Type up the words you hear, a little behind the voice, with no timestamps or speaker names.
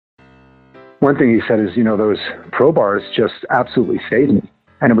one thing he said is, those Probars just absolutely saved me.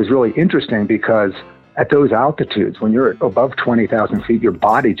 And it was really interesting because at those altitudes, when you're above 20,000 feet, your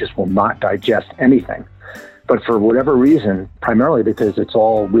body just will not digest anything. But for whatever reason, primarily because it's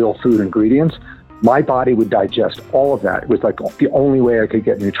all real food ingredients, my body would digest all of that. It was like the only way I could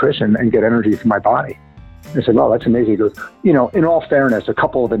get nutrition and get energy from my body. I said, "Oh, that's amazing." He goes, in all fairness, a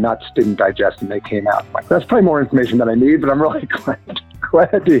couple of the nuts didn't digest and they came out. I'm like, that's probably more information than I need, but I'm really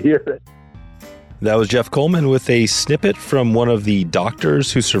glad to hear it. That was Jeff Coleman with a snippet from one of the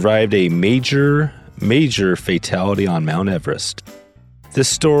doctors who survived a major fatality on Mount Everest. This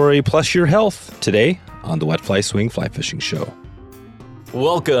story plus your health today on the Wet Fly Swing Fly Fishing Show.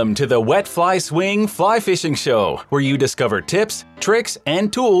 Welcome to the Wet Fly Swing Fly Fishing Show, where you discover tips, tricks,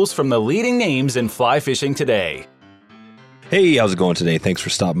 and tools from the leading names in fly fishing today. Hey, how's it going today? Thanks for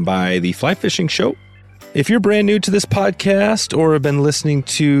stopping by the Fly Fishing Show. If you're brand new to this podcast or have been listening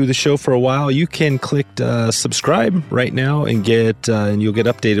to the show for a while, you can click subscribe right now and you'll get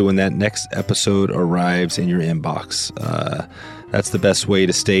updated when that next episode arrives in your inbox. That's the best way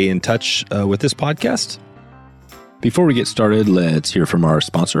to stay in touch with this podcast. Before we get started, let's hear from our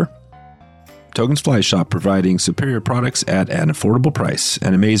sponsor. Togen's Fly Shop, providing superior products at an affordable price.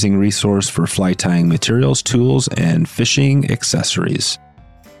 An amazing resource for fly tying materials, tools, and fishing accessories.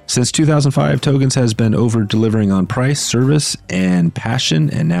 Since 2005, Togen's has been over-delivering on price, service, and passion,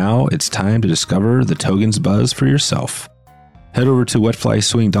 and now it's time to discover the Togen's buzz for yourself. Head over to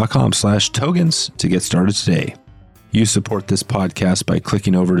wetflyswing.com/Togens to get started today. You support this podcast by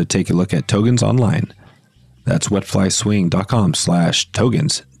clicking over to take a look at Togen's online. That's wetflyswing.com/Togens,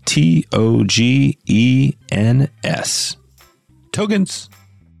 Togens. Togens.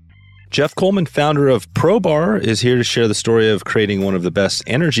 Jeff Coleman, founder of Probar, is here to share the story of creating one of the best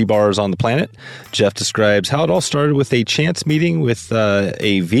energy bars on the planet. Jeff describes how it all started with a chance meeting with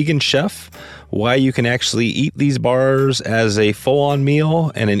a vegan chef, why you can actually eat these bars as a full-on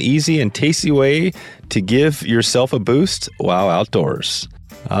meal, and an easy and tasty way to give yourself a boost while outdoors.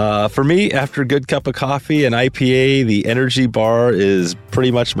 For me, after a good cup of coffee and IPA, the energy bar is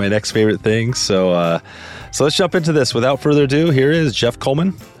pretty much my next favorite thing. So let's jump into this. Without further ado, here is Jeff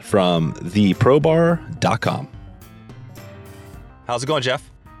Coleman from theprobar.com. How's it going, Jeff?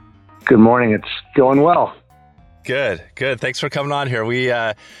 Good morning. It's going well. Good. Thanks for coming on here. We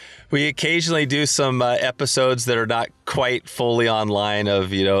occasionally do some episodes that are not quite fully online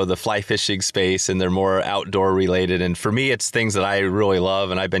of, the fly fishing space, and they're more outdoor related. And for me, it's things that I really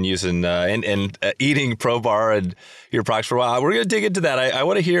love, and I've been using and eating Probar and your products for a while. We're going to dig into that. I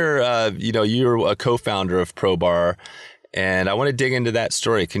want to hear, you're a co-founder of Probar, and I want to dig into that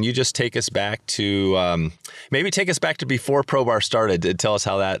story. Can you just take us back to before Probar started and tell us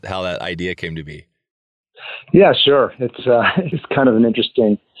how that idea came to be? Yeah, sure. It's kind of an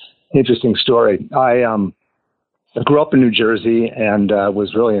interesting story. I grew up in New Jersey and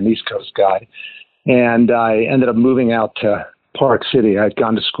was really an East Coast guy. And I ended up moving out to Park City. I'd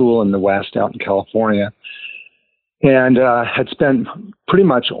gone to school in the West out in California and had spent pretty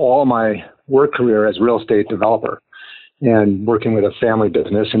much all my work career as a real estate developer and working with a family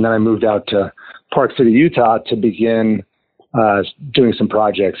business. And then I moved out to Park City, Utah to begin doing some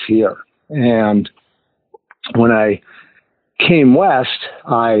projects here. And when I came west,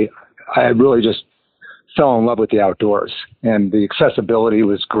 I really just fell in love with the outdoors, and the accessibility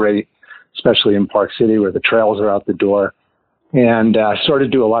was great, especially in Park City where the trails are out the door. And I started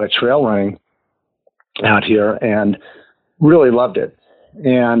to do a lot of trail running out here and really loved it.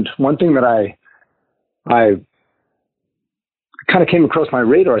 And one thing that I kind of came across my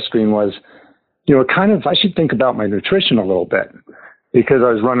radar screen was, I should think about my nutrition a little bit, because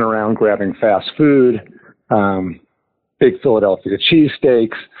I was running around grabbing fast food, big Philadelphia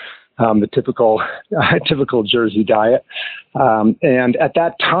cheesesteaks, the typical Jersey diet. And at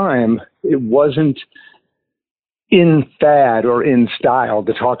that time, it wasn't in fad or in style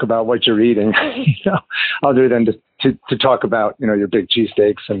to talk about what you're eating, other than to talk about, your big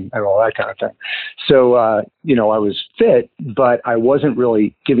cheesesteaks and all that kind of thing. So, I was fit, but I wasn't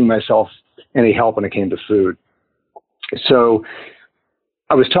really giving myself any help when it came to food. So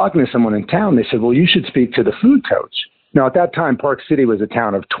I was talking to someone in town. They said, well, you should speak to the food coach. Now, at that time, Park City was a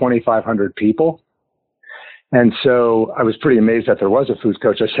town of 2,500 people. And so I was pretty amazed that there was a food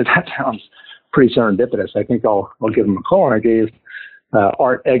coach. I said, that sounds pretty serendipitous. I think I'll give him a call. And I gave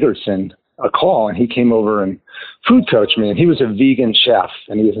Art Eggerson a call, and he came over and food coached me. And he was a vegan chef,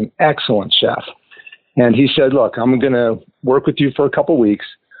 and he was an excellent chef. And he said, look, I'm going to work with you for a couple weeks.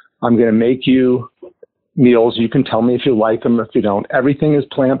 I'm going to make you meals. You can tell me if you like them or if you don't. Everything is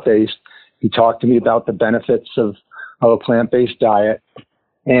plant-based. He talked to me about the benefits of a plant-based diet.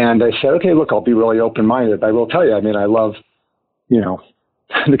 And I said, okay, look, I'll be really open-minded. I will tell you, I mean, I love,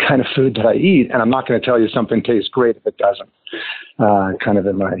 the kind of food that I eat, and I'm not going to tell you something tastes great if it doesn't, kind of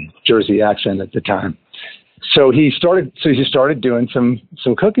in my Jersey accent at the time. So he started doing some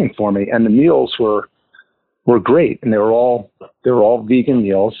cooking for me, and the meals were great, and they were all vegan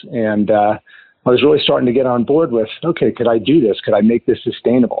meals. And I was really starting to get on board with, okay, could I do this? Could I make this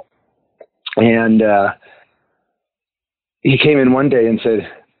sustainable? And he came in one day and said,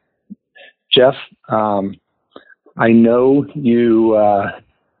 Jeff, I know you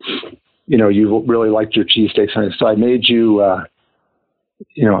really liked your cheesesteaks, so I made you, a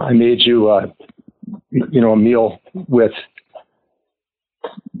meal with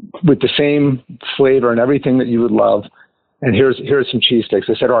the same flavor and everything that you would love. And here's some cheesesteaks.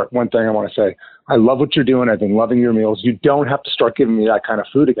 I said, Art, one thing I want to say, I love what you're doing. I've been loving your meals. You don't have to start giving me that kind of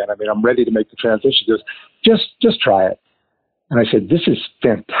food again. I mean, I'm ready to make the transition. He goes, just try it. And I said, this is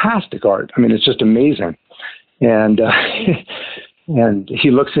fantastic, Art. I mean, it's just amazing. And and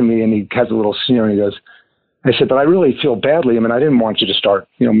he looks at me and he has a little sneer and he goes, I said, but I really feel badly. I mean, I didn't want you to start,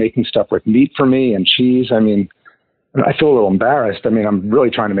 making stuff with meat for me and cheese. I mean, I feel a little embarrassed. I mean, I'm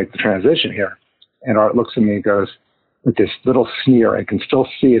really trying to make the transition here. And Art looks at me and goes, with this little sneer, I can still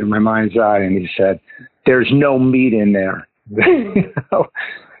see it in my mind's eye. And he said, there's no meat in there.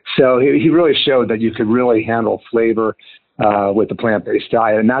 So he really showed that you could really handle flavor with the plant-based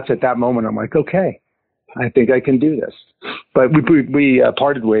diet. And that's at that moment, I'm like, okay, I think I can do this. But we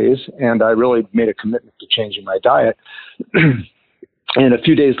parted ways, and I really made a commitment to changing my diet. And a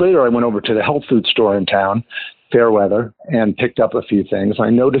few days later, I went over to the health food store in town, Fairweather, and picked up a few things.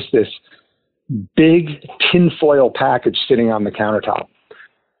 I noticed this big tinfoil package sitting on the countertop.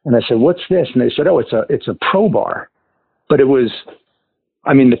 And I said, what's this? And they said, oh, it's a Probar. But it was,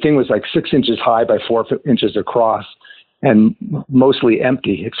 I mean, the thing was like 6 inches high by 4 inches across and mostly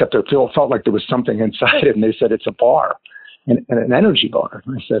empty, except it felt like there was something inside it. And they said, it's a bar, and an energy bar.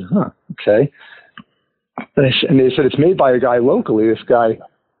 And I said, okay. And they said, it's made by a guy locally, this guy,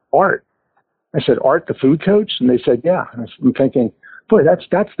 Art. I said, Art, the food coach? And they said, yeah. And I'm thinking, boy, that's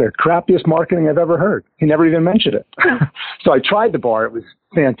the crappiest marketing I've ever heard. He never even mentioned it. So I tried the bar. It was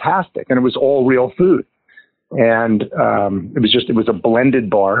fantastic, and it was all real food. And it was a blended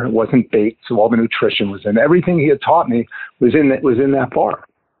bar. It wasn't baked, so all the nutrition was in. Everything he had taught me was in that bar.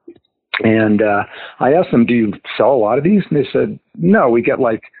 And I asked them, do you sell a lot of these? And they said, no, we get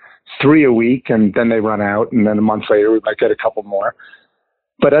like 3 a week, and then they run out, and then a month later we might get a couple more.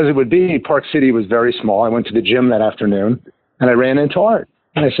 But as it would be, Park City was very small. I went to the gym that afternoon, and I ran into Art.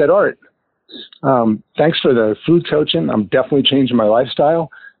 And I said, Art, thanks for the food coaching. I'm definitely changing my lifestyle.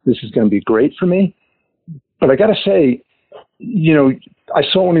 This is going to be great for me. But I got to say, I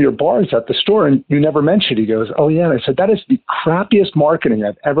saw one of your bars at the store and you never mentioned. He goes, oh, yeah. And I said, that is the crappiest marketing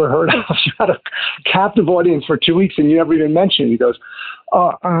I've ever heard of. You had a captive audience for 2 weeks and you never even mentioned it. He goes,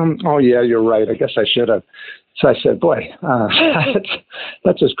 oh, yeah, you're right. I guess I should have. So I said, boy,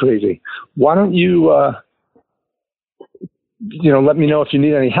 that's just crazy. Why don't you, let me know if you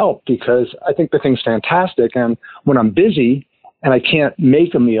need any help, because I think the thing's fantastic. And when I'm busy and I can't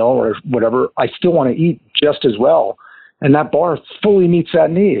make a meal or whatever, I still want to eat just as well. And that bar fully meets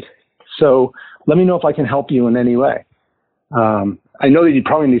that need. So let me know if I can help you in any way. I know that you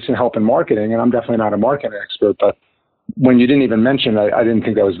probably need some help in marketing, and I'm definitely not a marketing expert, but when you didn't even mention it, I didn't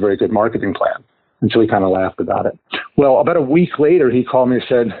think that was a very good marketing plan. And so he kind of laughed about it. Well, about a week later, he called me and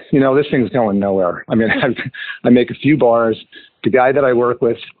said, this thing's going nowhere. I mean, I make a few bars. The guy that I work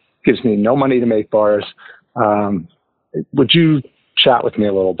with gives me no money to make bars. Would you chat with me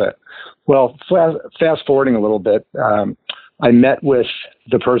a little bit? Well, fast forwarding a little bit, I met with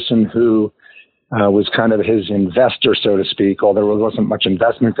the person who was kind of his investor, so to speak, although there wasn't much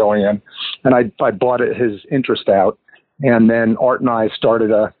investment going in. And I bought his interest out. And then Art and I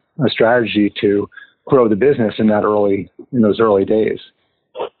started a strategy to grow the business in those early days.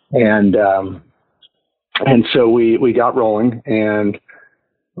 And so we got rolling, and,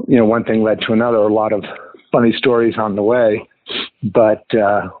 one thing led to another, a lot of funny stories on the way, but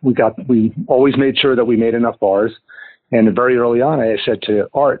we always made sure that we made enough bars. And very early on, I said to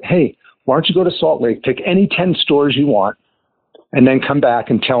Art, hey, why don't you go to Salt Lake, pick any 10 stores you want, and then come back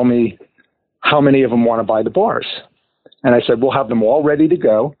and tell me how many of them want to buy the bars. And I said, we'll have them all ready to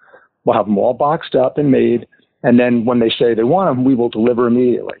go. We'll have them all boxed up and made. And then when they say they want them, we will deliver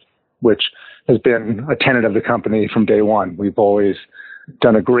immediately, which has been a tenet of the company from day one. We've always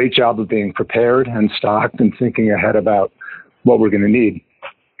done a great job of being prepared and stocked and thinking ahead about what we're going to need.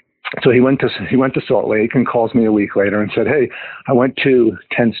 So he went to Salt Lake and calls me a week later and said, hey, I went to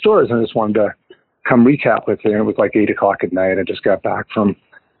 10 stores and I just wanted to come recap with you. And it was like 8 o'clock at night. I just got back from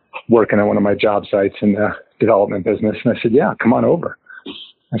working at one of my job sites in the development business. And I said, yeah, come on over.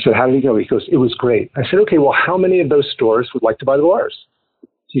 I said, how did it go? He goes, it was great. I said, okay, well, how many of those stores would like to buy the bars?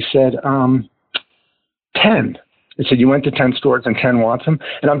 He said, 10. I said, you went to 10 stores and 10 wants them?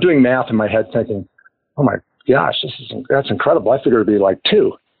 And I'm doing math in my head thinking, oh my gosh, that's incredible. I figured it'd be like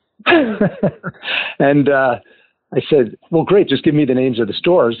 2. And I said, well, great. Just give me the names of the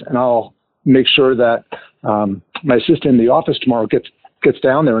stores and I'll make sure that my assistant in the office tomorrow gets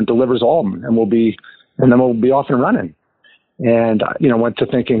down there and delivers all of them, and then we'll be off and running. And went to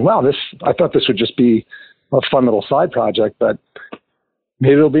thinking, wow, I thought this would just be a fun little side project, but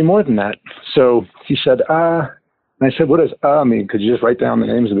maybe it'll be more than that. So he said, and I said, what does mean? Could you just write down the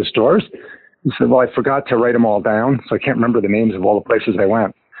names of the stores? He said, well, I forgot to write them all down, so I can't remember the names of all the places they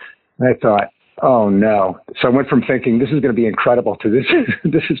went. And I thought, oh no. So I went from thinking this is going to be incredible to this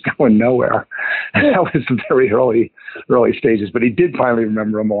is going nowhere. And that was the very early stages. But he did finally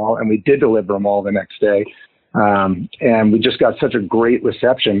remember them all, and we did deliver them all the next day. And we just got such a great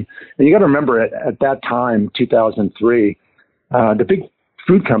reception. And you got to remember at that time, 2003, the big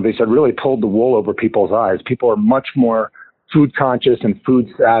food companies had really pulled the wool over people's eyes. People are much more food conscious and food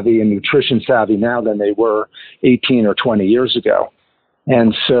savvy and nutrition savvy now than they were 18 or 20 years ago.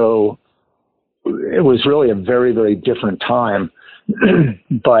 And so it was really a very, very different time.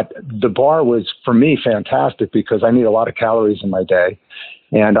 But the bar was, for me, fantastic because I need a lot of calories in my day.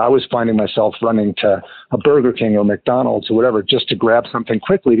 And I was finding myself running to a Burger King or McDonald's or whatever just to grab something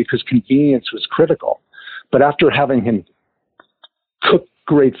quickly because convenience was critical. But after having him cook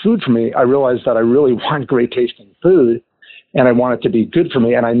great food for me, I realized that I really want great tasting food and I want it to be good for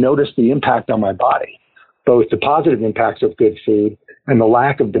me. And I noticed the impact on my body, both the positive impacts of good food and the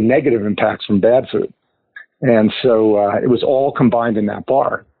lack of the negative impacts from bad food. And so it was all combined in that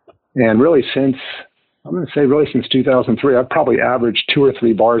bar. And really since 2003, I've probably averaged 2 or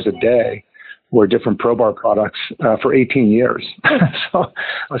 3 bars a day or different Probar products for 18 years. So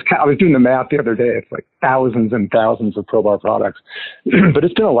I was doing the math the other day. It's like thousands and thousands of Probar products, but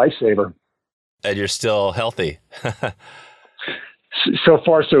it's been a lifesaver. And you're still healthy. So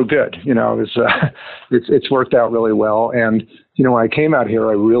far, so good. It's worked out really well. And, when I came out here,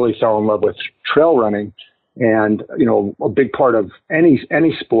 I really fell in love with trail running. And, a big part of any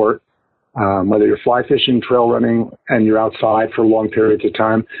sport, whether you're fly fishing, trail running, and you're outside for long periods of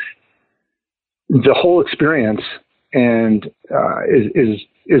time, the whole experience and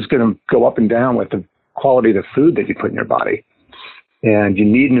is going to go up and down with the quality of the food that you put in your body. And you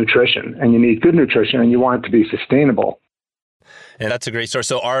need nutrition, and you need good nutrition, and you want it to be sustainable. And that's a great story.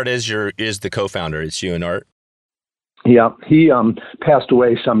 So Art is the co-founder. It's you and Art. Yeah, he passed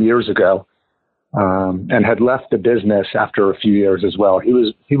away some years ago. And had left the business after a few years as well. He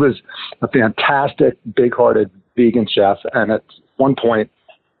was a fantastic, big-hearted vegan chef, and at one point,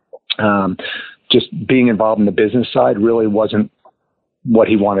 just being involved in the business side really wasn't what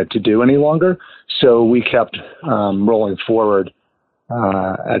he wanted to do any longer. So we kept rolling forward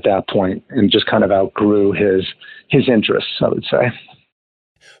at that point, and just kind of outgrew his interests, I would say.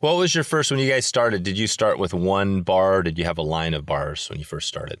 What was your first when you guys started? Did you start with one bar? Or did you have a line of bars when you first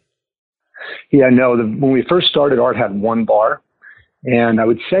started? Yeah, no. When we first started, Art had one bar, and I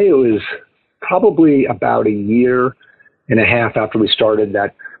would say it was probably about a year and a half after we started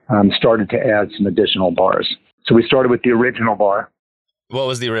that started to add some additional bars. So we started with the original bar. What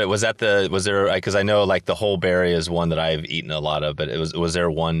was was there, because I know like the whole berry is one that I've eaten a lot of, but was there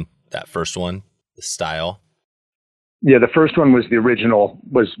one, that first one, the style? Yeah, the first one was the original,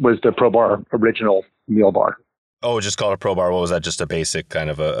 was the Probar original meal bar. Oh, just called a Probar. What was that? Just a basic kind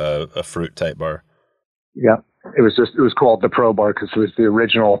of a fruit type bar? Yeah, it was called the Probar because it was the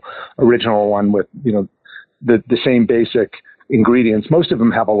original one with, the same basic ingredients. Most of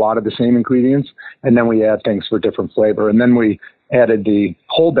them have a lot of the same ingredients, and then we add things for different flavor. And then we added the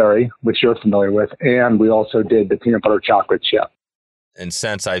whole berry, which you're familiar with, and we also did the peanut butter chocolate chip. And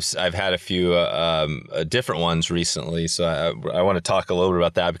since I've had a few different ones recently, so I want to talk a little bit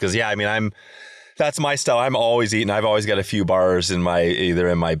about that because that's my style. I'm always eating. I've always got a few bars either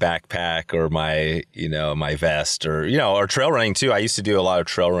in my backpack or my vest or trail running too. I used to do a lot of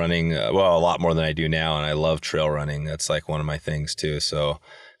trail running, a lot more than I do now. And I love trail running. That's like one of my things too. So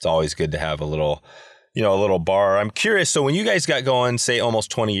it's always good to have a little bar. I'm curious. So when you guys got going, say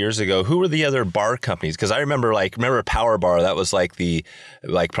almost 20 years ago, who were the other bar companies? Cause I remember Power Bar. That was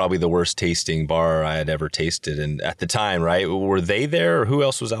probably the worst tasting bar I had ever tasted. And at the time, right? Were they there or who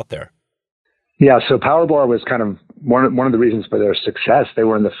else was out there? Yeah, so Power Bar was kind of one of the reasons for their success. They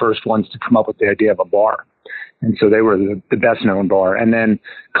were in the first ones to come up with the idea of a bar. And so they were the best known bar. And then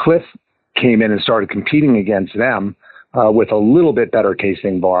Cliff came in and started competing against them with a little bit better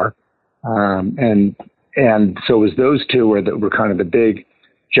tasting bar. And so it was those two were kind of the big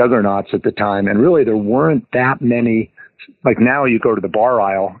juggernauts at the time. And really there weren't that many. Like now you go to the bar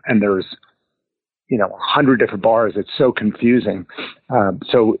aisle and there's, 100 different bars. It's so confusing.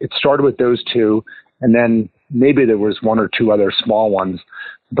 So it started with those two, and then maybe there was one or two other small ones,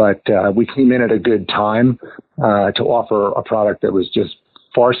 but we came in at a good time to offer a product that was just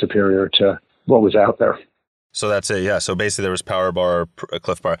far superior to what was out there. So that's it, yeah. So basically there was Power Bar,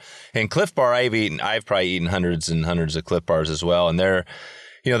 Cliff Bar. And Cliff Bar, I've probably eaten hundreds and hundreds of Cliff Bars as well. And they're,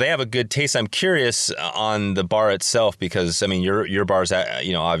 they have a good taste. I'm curious on the bar itself because, your bars,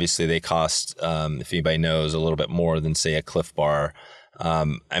 obviously they cost, if anybody knows, a little bit more than, say, a Cliff Bar.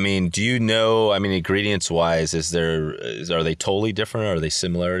 Do you know, ingredients-wise, are they totally different? Or are they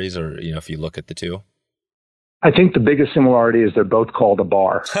similarities? Or, if you look at the two? I think the biggest similarity is they're both called a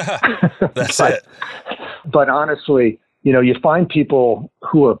bar. That's it. But honestly, you find people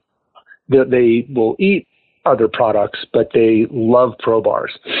they will eat other products, but they love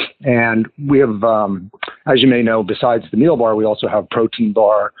Probars. And we have, as you may know, besides the meal bar, we also have protein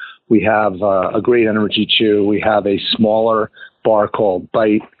bar. We have a great energy chew. We have a smaller bar called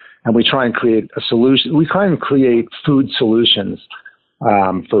Bite, and we try and create a solution. We try and create food solutions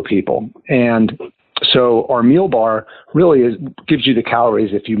for people. And so our meal bar really gives you the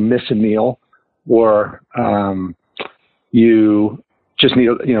calories if you miss a meal or you just need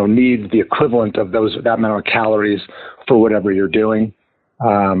the equivalent of that amount of calories for whatever you're doing.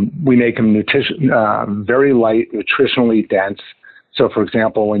 We make them very light, nutritionally dense. So, for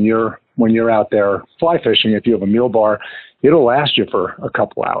example, when you're out there fly fishing, if you have a meal bar, it'll last you for a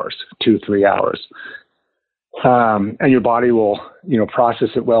couple hours, 2-3 hours. And your body will, process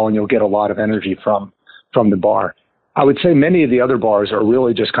it well, and you'll get a lot of energy from the bar. I would say many of the other bars are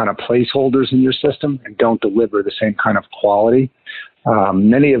really just kind of placeholders in your system and don't deliver the same kind of quality.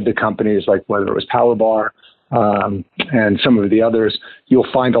 Many of the companies, like whether it was Power Bar and some of the others, you'll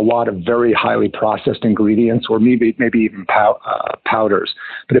find a lot of very highly processed ingredients, or maybe even powders.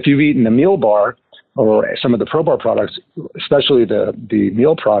 But if you've eaten a meal bar or some of the Probar products, especially the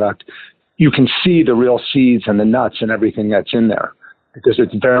meal product, you can see the real seeds and the nuts and everything that's in there, because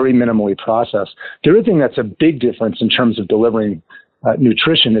it's very minimally processed. The other thing that's a big difference in terms of delivering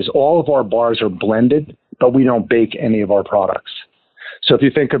nutrition is all of our bars are blended, but we don't bake any of our products. So if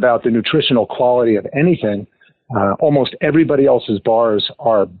you think about the nutritional quality of anything, almost everybody else's bars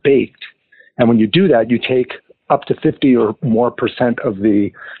are baked. And when you do that, you take up to 50 or more % of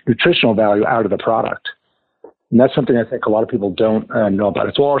the nutritional value out of the product. And that's something I think a lot of people don't know about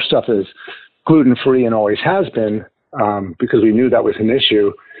it. So all our stuff is gluten-free and always has been, because we knew that was an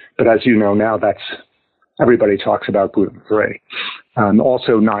issue. But as you know now, everybody talks about gluten-free.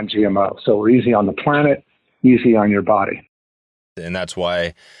 Also non-GMO. So we're easy on the planet, easy on your body. And that's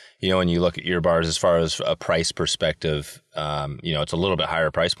why, when you look at your bars, as far as a price perspective, it's a little bit higher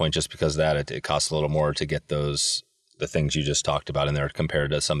price point just because of that. It costs a little more to get the things you just talked about in there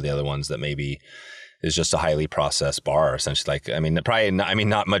compared to some of the other ones that maybe is just a highly processed bar, essentially.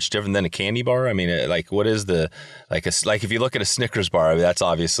 Not much different than a candy bar. What is if you look at a Snickers bar, that's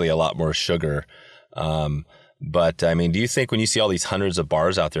obviously a lot more sugar. But do you think when you see all these hundreds of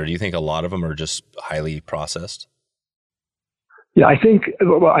bars out there, do you think a lot of them are just highly processed? Yeah, I think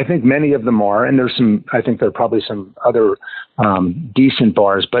many of them are, and I think there are probably some other decent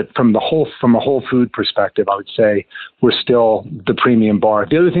bars, but from a whole food perspective, I would say we're still the premium bar.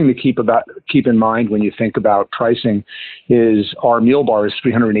 The other thing to keep in mind when you think about pricing is our meal bar is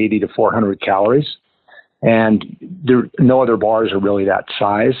 380 to 400 calories, and no other bars are really that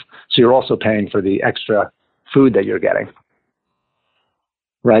size. So you're also paying for the extra food that you're getting.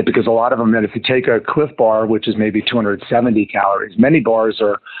 Right, because a lot of them, and if you take a Cliff Bar, which is maybe 270 calories, many bars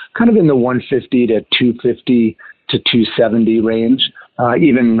are kind of in the 150 to 250 to 270 range.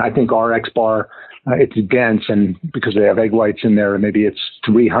 Even I think our X Bar, it's dense, and because they have egg whites in there, maybe it's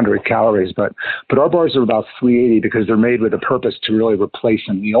 300 calories. But our bars are about 380 because they're made with a purpose to really replace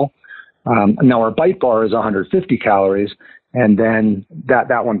a meal. Now our Bite Bar is 150 calories, and then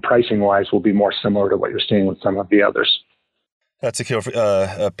that one pricing wise will be more similar to what you're seeing with some of the others. That's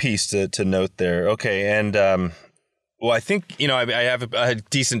a piece to note there. Okay, and I think I have a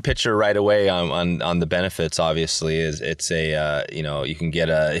decent picture right away on the benefits. Obviously, it's you can get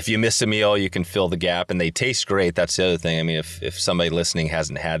if you miss a meal, you can fill the gap, and they taste great. That's the other thing. If somebody listening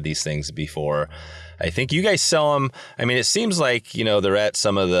hasn't had these things before, I think you guys sell them. It seems like they're at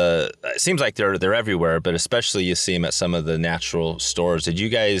some of the. It seems like they're everywhere, but especially you see them at some of the natural stores. Did you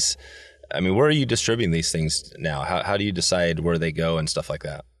guys? Where are you distributing these things now? How do you decide where they go and stuff like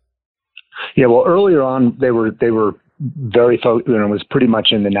that? Yeah, well, earlier on they were it was pretty much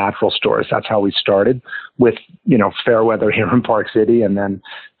in the natural stores. That's how we started with, Fairweather here in Park City, and then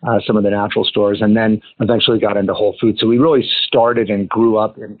some of the natural stores, and then eventually got into Whole Foods. So we really started and grew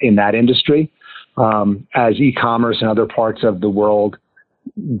up in that industry. As e-commerce and other parts of the world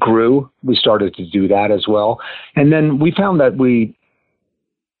grew, we started to do that as well. And then we found that we've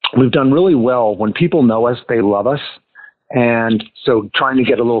done really well when people know us, they love us. And so trying to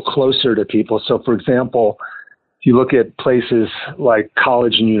get a little closer to people. So for example, if you look at places like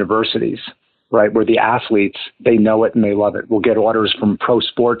college and universities, right, where the athletes, they know it and they love it. We'll get orders from pro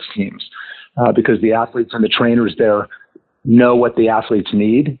sports teams because the athletes and the trainers there know what the athletes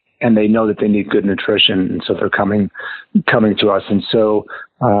need, and they know that they need good nutrition. And so they're coming to us. And so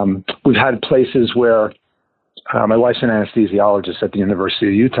we've had places where my wife's an anesthesiologist at the University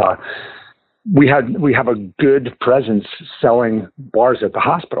of Utah. We have a good presence selling bars at the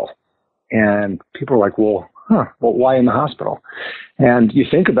hospital. And people are like, well, why in the hospital? And you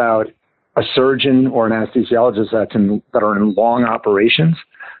think about a surgeon or an anesthesiologist that are in long operations,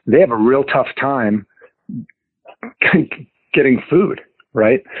 they have a real tough time getting food,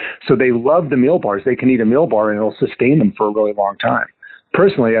 right? So they love the meal bars. They can eat a meal bar and it'll sustain them for a really long time.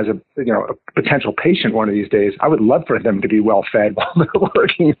 Personally, as a potential patient one of these days, I would love for them to be well fed while they're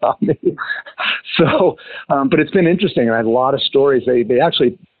working on me. So, but it's been interesting. I had a lot of stories. They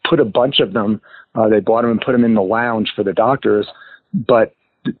actually put a bunch of them. They bought them and put them in the lounge for the doctors, but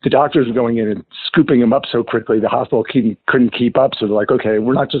the doctors were going in and scooping them up so quickly the hospital couldn't keep up. So they're like, okay,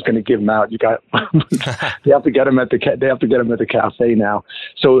 we're not just going to give them out. They have to get them at the cafe now.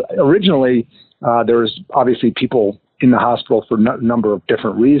 So originally there was obviously people in the hospital for a number of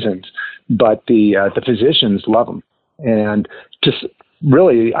different reasons, but the physicians love them. And just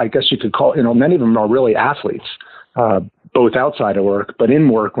really, I guess you could call, many of them are really athletes, both outside of work, but in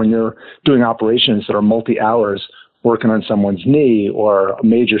work, when you're doing operations that are multi-hours, working on someone's knee or a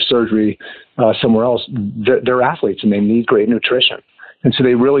major surgery somewhere else, they're athletes and they need great nutrition. And so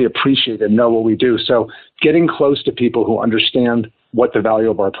they really appreciate and know what we do. So getting close to people who understand what the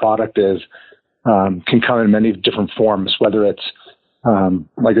value of our product is can come in many different forms, whether it's,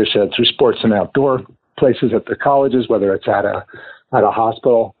 like I said, through sports and outdoor places at the colleges, whether it's at a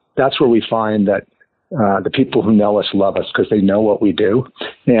hospital. That's where we find that the people who know us love us because they know what we do.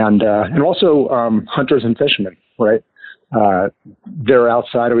 And also hunters and fishermen, right? They're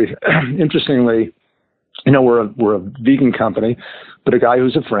outside. Interestingly, we're a vegan company, but a guy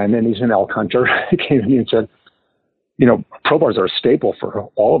who's a friend and he's an elk hunter came to me and said, Probars are a staple for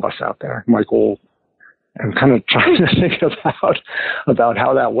all of us out there. I'm like, well, I'm kind of trying to think about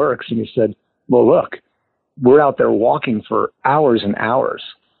how that works. And he said, well, look, we're out there walking for hours and hours.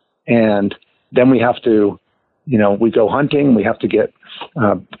 And then we have to, we go hunting, we have to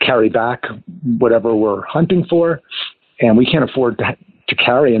carry back whatever we're hunting for. And we can't afford to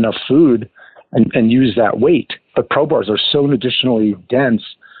carry enough food and use that weight. But Probars are so nutritionally dense,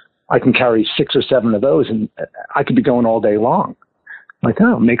 I can carry 6 or 7 of those and I could be going all day long. I'm like,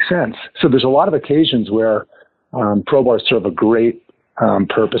 oh, makes sense. So there's a lot of occasions where Probars serve a great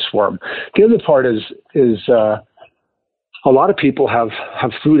purpose for them. The other part is a lot of people have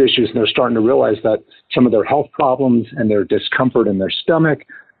food issues and they're starting to realize that some of their health problems and their discomfort in their stomach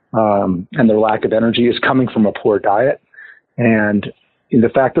and their lack of energy is coming from a poor diet. And the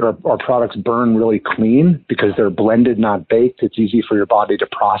fact that our products burn really clean because they're blended, not baked, it's easy for your body to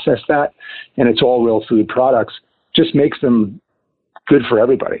process that. And it's all real food products, just makes them good for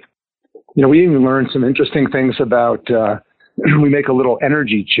everybody. We even learned some interesting things about, we make a little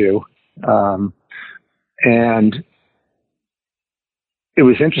energy chew. And it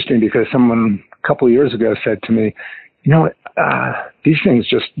was interesting because someone a couple of years ago said to me, these things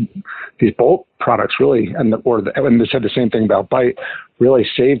these Bolt products really, and they said the same thing about Bite, really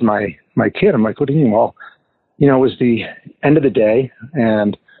saved my kid. I'm like, what do you mean? Well, it was the end of the day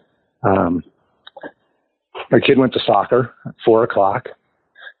and my kid went to soccer at 4:00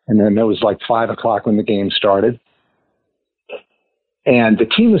 and then it was like 5:00 when the game started. And the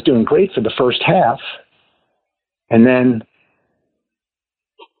team was doing great for the first half. And then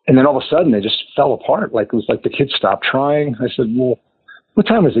all of a sudden they just fell apart. Like it was like the kids stopped trying. I said, well, what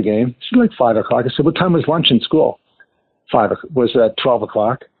time was the game? She said, like 5:00. I said, what time was lunch in school? Was at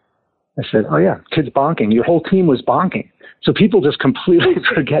 12:00. I said, oh yeah, kids bonking. Your whole team was bonking. So people just completely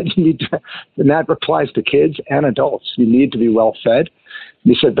forget and that applies to kids and adults. You need to be well fed.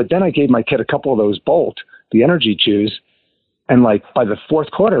 And he said, but then I gave my kid a couple of those Bolt, the energy chews. And like by the fourth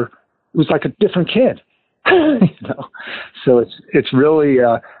quarter, it was like a different kid. So it's really,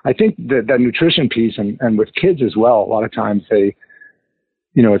 I think that nutrition piece and with kids as well, a lot of times they,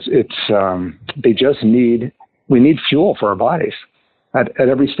 they just need we need fuel for our bodies at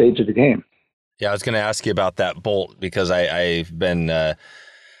every stage of the game. Yeah, I was going to ask you about that bolt because I've been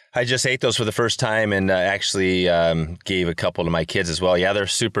I just ate those for the first time and actually gave a couple to my kids as well. Yeah, they're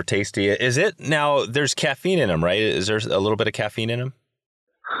super tasty. Is it now? There's caffeine in them, right? Is there a little bit of caffeine in them?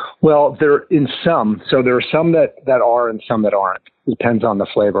 Well, they're in some. So there are some that are and some that aren't. It depends on the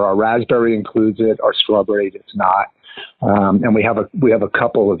flavor. Our raspberry includes it. Our strawberry does not. And we have a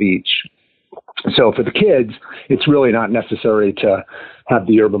couple of each. So for the kids, it's really not necessary to have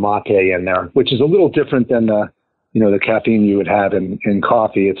the yerba mate in there, which is a little different than the caffeine you would have in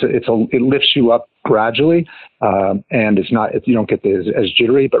coffee. It lifts you up gradually, and you don't get as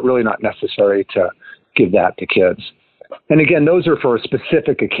jittery, but really not necessary to give that to kids. And again, those are for a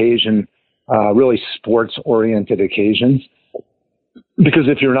specific occasion, really sports-oriented occasions, because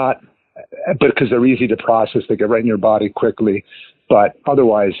they're easy to process, they get right in your body quickly. But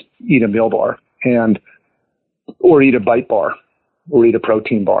otherwise, eat a meal bar or eat a bite bar or eat a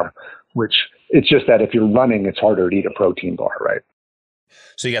protein bar, which it's just that if you're running, it's harder to eat a protein bar, right?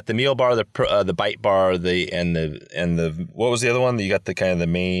 So you got the meal bar, the bite bar, and the what was the other one? You got the kind of the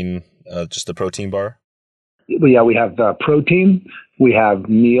main, just the protein bar. Yeah, we have the protein, we have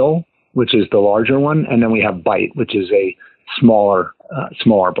meal, which is the larger one, and then we have bite, which is a smaller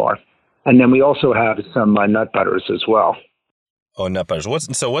bar, and then we also have some nut butters as well. Oh, nut butters. What's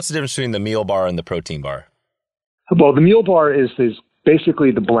the difference between the meal bar and the protein bar? Well, the meal bar is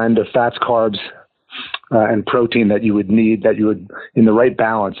basically the blend of fats, carbs, and protein that you would need, in the right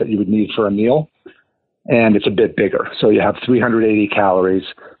balance that you would need for a meal. And it's a bit bigger. So you have 380 calories.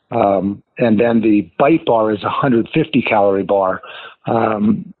 And then the bite bar is a 150 calorie bar,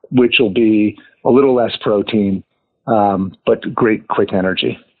 which will be a little less protein, but great quick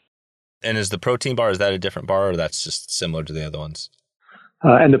energy. And is the protein bar, is that a different bar, or that's just similar to the other ones?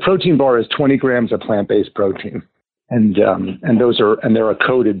 And the protein bar is 20 grams of plant-based protein. And they're a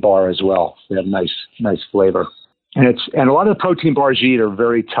coated bar as well. They have nice flavor. And a lot of the protein bars you eat are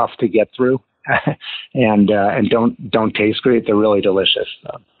very tough to get through and don't taste great. They're really delicious,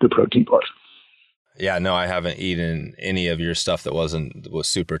 the protein bars. Yeah, no, I haven't eaten any of your stuff that was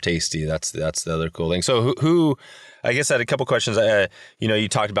super tasty. That's the other cool thing. So who I guess I had a couple questions. You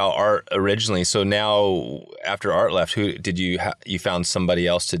talked about Art originally. So now after Art left, who did you found somebody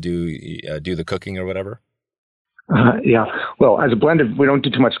else to do the cooking or whatever? Yeah. Well, as a blender, we don't do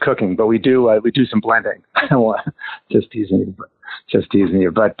too much cooking, but we do some blending. Just teasing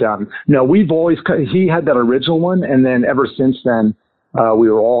you. But no, he had that original one, and then ever since then, we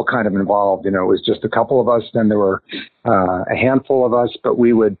were all kind of involved. It was just a couple of us. Then there were a handful of us, but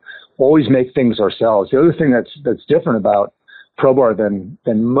we would always make things ourselves. The other thing that's different about Probar than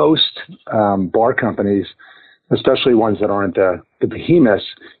most bar companies, especially ones that aren't the behemoths,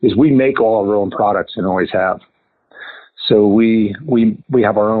 is we make all our own products and always have. So we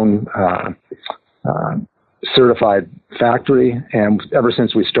have our own certified factory, and ever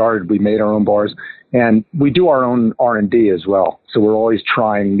since we started, we made our own bars, and we do our own R&D as well. So we're always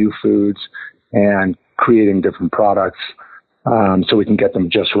trying new foods and creating different products, so we can get them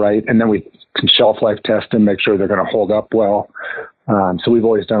just right, and then we can shelf life test them, make sure they're going to hold up well. So we've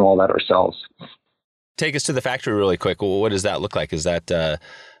always done all that ourselves. Take us to the factory really quick. Well, what does that look like? Is that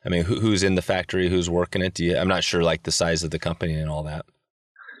who's in the factory, who's working it? I'm not sure, like the size of the company and all that.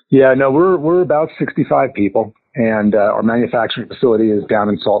 Yeah, no, we're about 65 people, and our manufacturing facility is down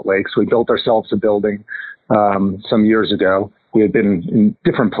in Salt Lake. So we built ourselves a building some years ago. We had been in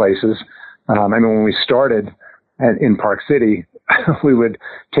different places. When we started in Park City, we would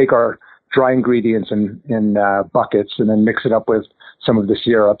take our dry ingredients in buckets and then mix it up with some of the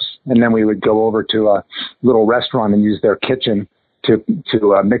syrups, and then we would go over to a little restaurant and use their kitchen to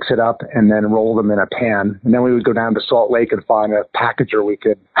mix it up and then roll them in a pan. And then we would go down to Salt Lake and find a packager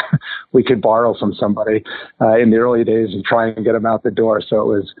we could borrow from somebody in the early days and try and get them out the door. So it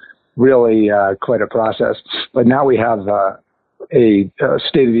was really quite a process. But now we have a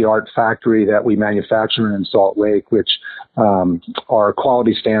state-of-the-art factory that we manufacture in Salt Lake, which our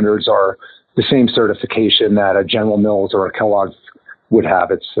quality standards are the same certification that a General Mills or a Kellogg's would have.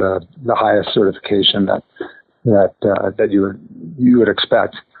 It's the highest certification that you would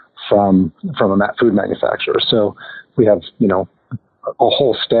expect from a food manufacturer. So we have a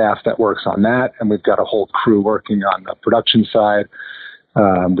whole staff that works on that, and we've got a whole crew working on the production side.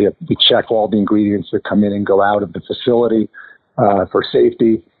 We check all the ingredients that come in and go out of the facility for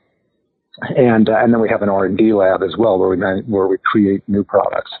safety, and then we have an R&D lab as well where we create new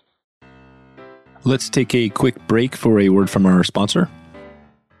products. Let's take a quick break for a word from our sponsor.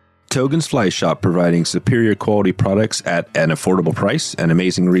 Togen's Fly Shop, providing superior quality products at an affordable price, an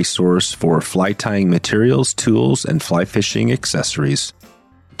amazing resource for fly tying materials, tools, and fly fishing accessories.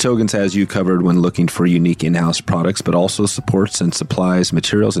 Togen's has you covered when looking for unique in-house products, but also supports and supplies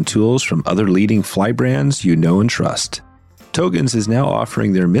materials and tools from other leading fly brands you know and trust. Togen's is now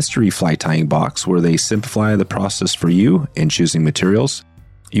offering their mystery fly tying box, where they simplify the process for you in choosing materials.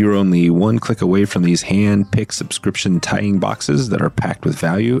 You're only one click away from these hand-picked subscription tying boxes that are packed with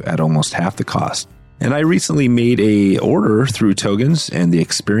value at almost half the cost. And I recently made a order through Togen's, and the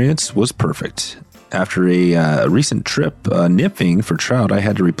experience was perfect. After a recent trip nymphing for trout, I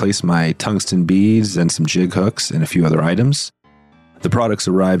had to replace my tungsten beads and some jig hooks and a few other items. The products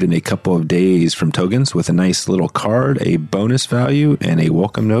arrived in a couple of days from Togen's with a nice little card, a bonus value, and a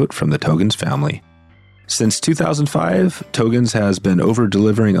welcome note from the Togen's family. Since 2005, Togen's has been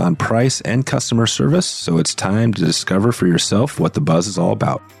over-delivering on price and customer service, so it's time to discover for yourself what the buzz is all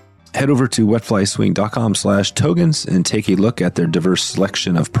about. Head over to wetflyswing.com/Togens and take a look at their diverse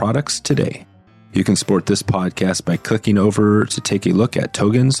selection of products today. You can support this podcast by clicking over to take a look at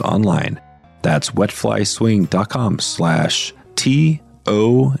Togen's online. That's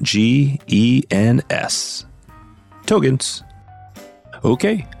wetflyswing.com/TOGENS. Togens.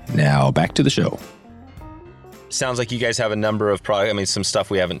 Okay, now back to the show. Sounds like you guys have a number of products. I mean, some stuff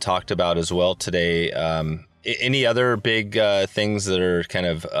we haven't talked about as well today. Any other big things that are kind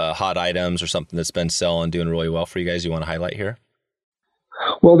of hot items or something that's been selling, doing really well for you guys you want to highlight here?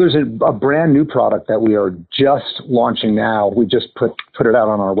 Well, there's a brand new product that we are just launching now. We just put it out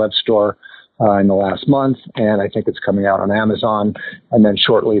on our web store in the last month, and I think it's coming out on Amazon. And then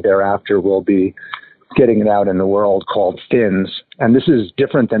shortly thereafter, we'll be getting it out in the world, called Fins. And this is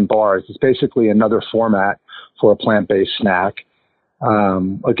different than bars. It's basically another format for a plant-based snack,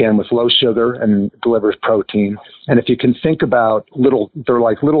 again, with low sugar and delivers protein. And if you can think about they're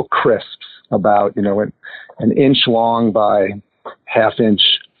like little crisps, about, an inch long by half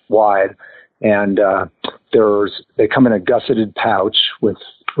inch wide. And they come in a gusseted pouch with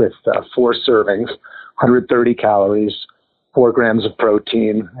 4 servings, 130 calories, 4 grams of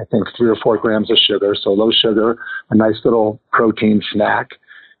protein, I think 3 or 4 grams of sugar. So low sugar, a nice little protein snack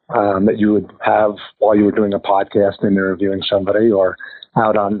that you would have while you were doing a podcast and interviewing somebody, or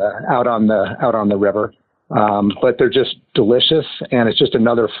out on the river. But they're just delicious, and it's just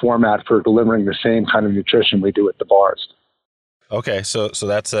another format for delivering the same kind of nutrition we do at the bars. Okay, so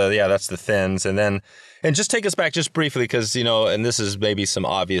that's that's the Thins, and just take us back just briefly, because and this is maybe some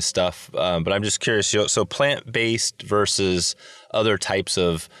obvious stuff, but I'm just curious. So plant-based versus other types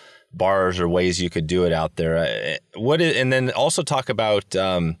of bars or ways you could do it out there. And then also talk about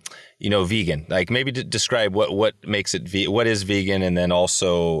vegan. Like maybe describe what makes it what is vegan, and then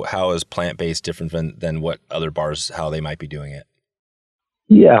also how is plant-based different than what other bars, how they might be doing it.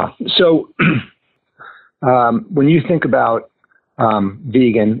 Yeah. So when you think about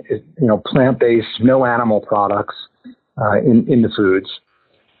vegan, plant-based, no animal products in the foods.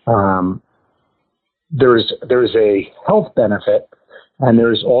 There's a health benefit, and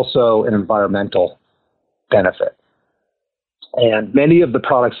there's also an environmental benefit. And many of the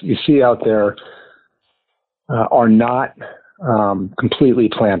products that you see out there are not completely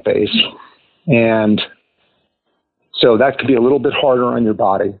plant-based. And so that could be a little bit harder on your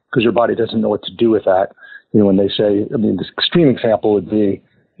body, because your body doesn't know what to do with that. When they say, this extreme example would be,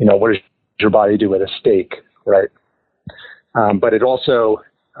 what does your body do with a steak, right? But it also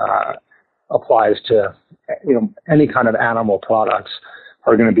applies to, any kind of animal products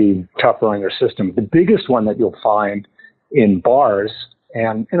are going to be tougher on your system. The biggest one that you'll find in bars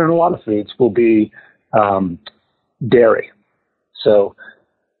and in a lot of foods will be dairy. So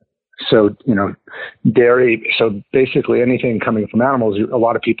dairy. So basically anything coming from animals, a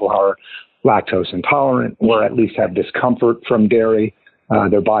lot of people are lactose intolerant, or at least have discomfort from dairy.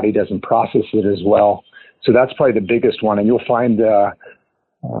 Their body doesn't process it as well. So that's probably the biggest one. And you'll find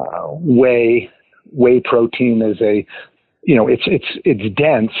whey protein is it's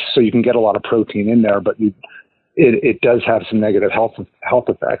dense, so you can get a lot of protein in there, but it does have some negative health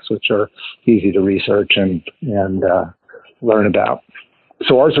effects, which are easy to research and learn about.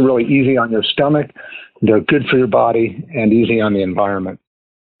 So ours are really easy on your stomach. They're good for your body and easy on the environment.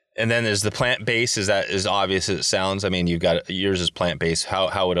 And then is the plant-based, is that as obvious as it sounds? I mean, you've got yours is plant-based.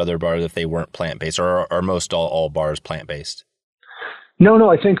 How would other bars, if they weren't plant-based, or are most all bars plant-based?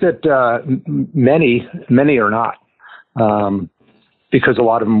 No, I think that many are not, because a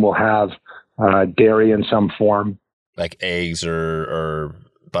lot of them will have dairy in some form. Like eggs or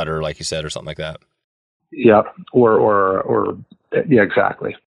butter, like you said, or something like that. Yeah, or yeah,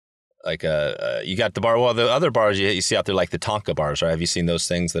 exactly. like you got the bar. Well, the other bars you see out there, like the Tonka bars, right? Have you seen those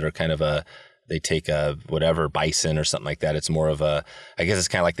things that are kind of they take a whatever bison or something like that? It's more of I guess it's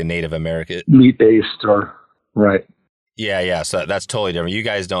kind of like the Native American meat based or right. Yeah. So that's totally different. You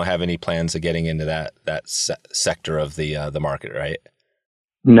guys don't have any plans of getting into that sector of the market, right?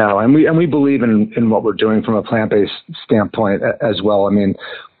 No, and we believe in what we're doing from a plant-based standpoint as well. I mean,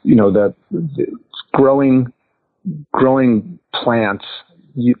 the growing plants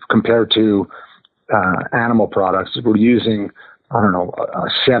compared to animal products, we're using, I don't know, a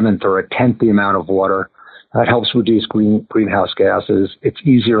seventh or a tenth the amount of water. That helps reduce greenhouse gases. It's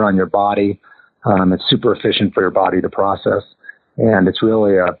easier on your body. It's super efficient for your body to process, and it's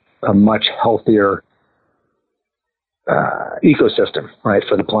really a much healthier ecosystem, right,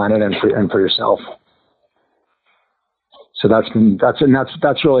 for the planet and for yourself. So that's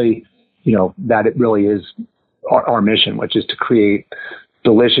really, that it really is our mission, which is to create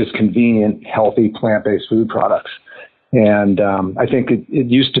delicious, convenient, healthy plant-based food products. And I think it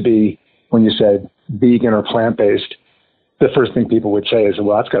used to be when you said vegan or plant-based, the first thing people would say is,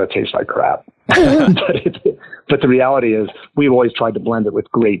 well, that's got to taste like crap. But the reality is we've always tried to blend it with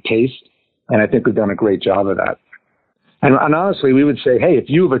great taste. And I think we've done a great job of that. And honestly, we would say, hey, if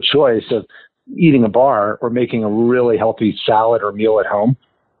you have a choice of eating a bar or making a really healthy salad or meal at home,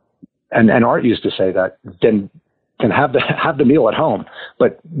 and Art used to say that, then have the meal at home.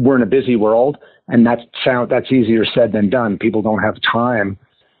 But we're in a busy world, and that's easier said than done. People don't have time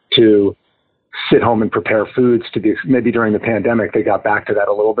to sit home and prepare foods maybe during the pandemic, they got back to that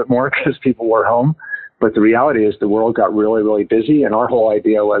a little bit more because people were home. But the reality is the world got really, really busy. And our whole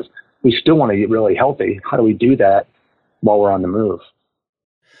idea was we still want to eat really healthy. How do we do that while we're on the move?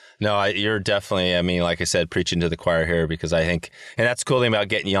 No, you're definitely, I mean, like I said, preaching to the choir here, because I think, and that's the cool thing about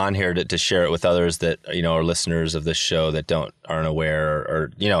getting you on here to share it with others that, are listeners of this show that aren't aware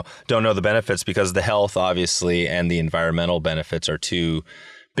or don't know the benefits, because the health, obviously, and the environmental benefits are two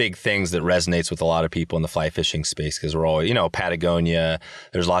big things that resonates with a lot of people in the fly fishing space, because we're all, Patagonia,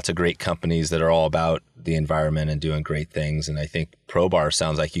 there's lots of great companies that are all about the environment and doing great things. And I think Probar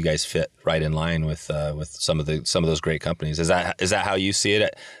sounds like you guys fit right in line with some of those great companies. Is that how you see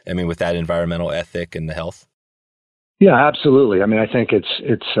it? I mean, with that environmental ethic and the health? Yeah, absolutely. I mean, I think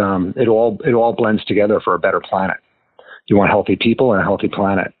it all blends together for a better planet. You want healthy people and a healthy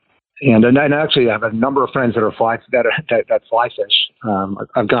planet. And actually, I have a number of friends that are that fly fish.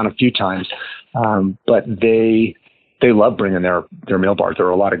 I've gone a few times, but they love bringing their meal bars. There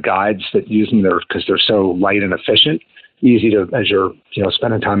are a lot of guides that use them there because they're so light and efficient, easy to, as you're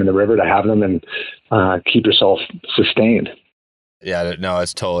spending time in the river, to have them and keep yourself sustained. Yeah, no,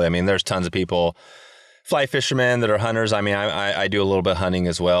 it's totally. I mean, there's tons of people, fly fishermen that are hunters. I mean, I do a little bit of hunting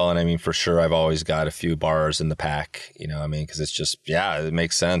as well. And I mean, for sure, I've always got a few bars in the pack, because it's just, it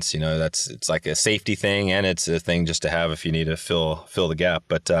makes sense. It's like a safety thing, and it's a thing just to have if you need to fill the gap.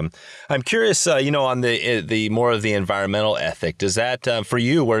 But I'm curious, on the more of the environmental ethic, does that, for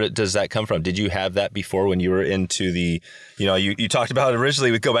you, where does that come from? Did you have that before when you were into the, you talked about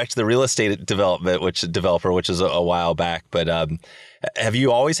originally, we go back to the real estate developer, which is a while back, but have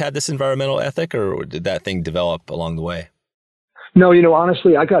you always had this environmental ethic, or did that thing develop along the way? No,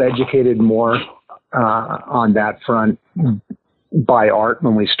 honestly, I got educated more on that front by Art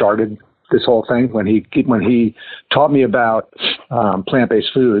when we started this whole thing. When he taught me about plant-based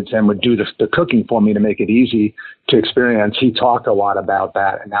foods and would do the cooking for me to make it easy to experience, he talked a lot about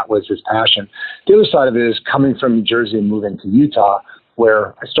that, and that was his passion. The other side of it is coming from New Jersey and moving to Utah,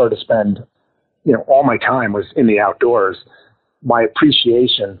 where I started to spend, all my time was in the outdoors. My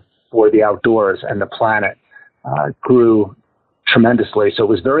appreciation for the outdoors and the planet grew tremendously. So it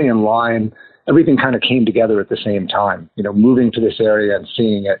was very in line. Everything kind of came together at the same time. Moving to this area and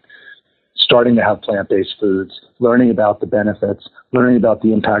seeing it, starting to have plant-based foods, learning about the benefits, learning about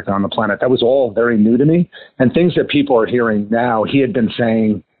the impact on the planet. That was all very new to me. And things that people are hearing now, he had been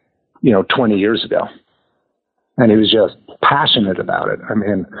saying, 20 years ago. And he was just passionate about it. I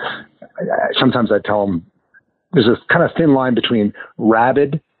mean, sometimes I tell him, there's a kind of thin line between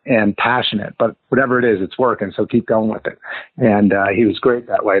rabid and passionate, but whatever it is, it's working. So keep going with it. And he was great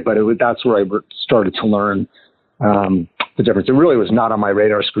that way. But that's where I started to learn the difference. It really was not on my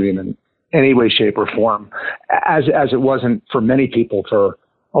radar screen in any way, shape, or form, as it wasn't for many people for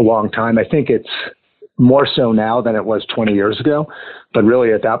a long time. I think it's more so now than it was 20 years ago. But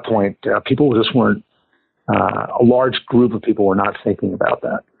really, at that point, people just weren't. A large group of people were not thinking about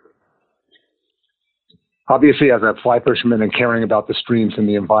that. Obviously, as a fly fisherman and caring about the streams and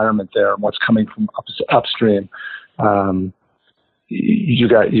the environment there and what's coming from upstream,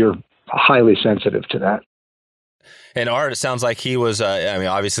 you're highly sensitive to that. And Art, it sounds like he was,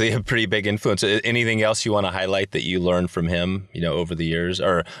 obviously a pretty big influence. Anything else you want to highlight that you learned from him, over the years,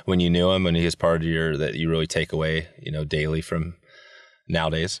 or when you knew him, when he was part of that you really take away, daily from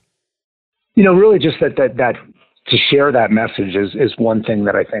nowadays? Really just that to share that message is one thing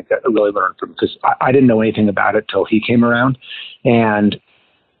that I think that I really learned from, because I didn't know anything about it till he came around, and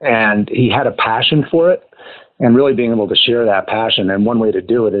he had a passion for it, and really being able to share that passion. And one way to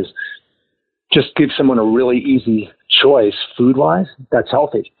do it is just give someone a really easy choice food-wise that's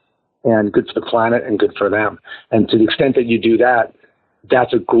healthy and good for the planet and good for them. And to the extent that you do that,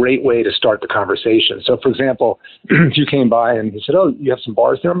 that's a great way to start the conversation. So, for example, if you came by and you said, "Oh, you have some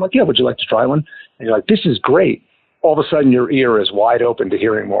bars there?" I'm like, "Yeah, would you like to try one?" And you're like, "This is great." All of a sudden, your ear is wide open to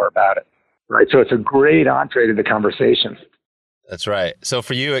hearing more about it, right? So it's a great entree to the conversation. That's right. So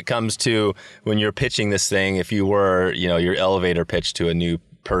for you, it comes to when you're pitching this thing, if you were, your elevator pitch to a new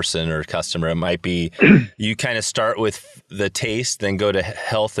person or customer, it might be you kind of start with the taste, then go to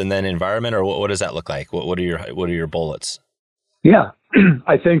health and then environment, or what does that look like? What are your bullets? Yeah,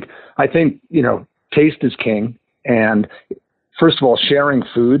 I think taste is king, and first of all, sharing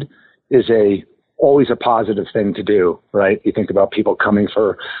food is always a positive thing to do, right? You think about people coming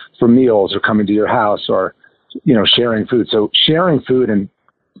for meals or coming to your house, or sharing food. So sharing food and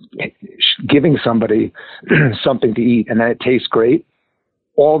giving somebody something to eat, and then it tastes great.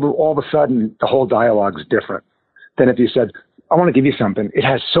 All of a sudden, the whole dialogue is different than if you said, "I want to give you something. It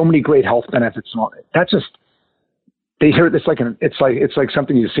has so many great health benefits." That's just, they hear it. It's like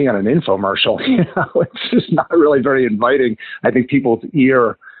something you see on an infomercial. It's just not really very inviting. I think people's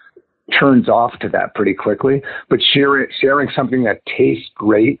ear turns off to that pretty quickly. But sharing something that tastes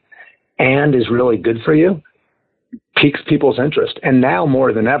great and is really good for you piques people's interest. And now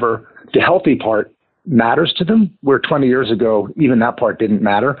more than ever, the healthy part matters to them, where 20 years ago, even that part didn't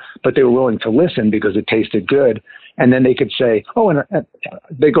matter, but they were willing to listen because it tasted good. And then they could say, "Oh," and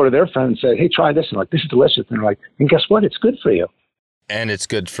they go to their friend and say, "Hey, try this." And like, "This is delicious." And they're like, "And guess what? It's good for you." And it's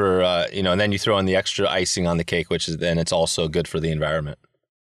good for, and then you throw in the extra icing on the cake, which is then it's also good for the environment.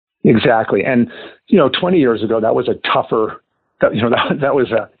 Exactly. And, 20 years ago, that was a tougher, that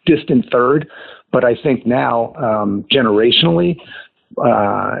was a distant third. But I think now, generationally,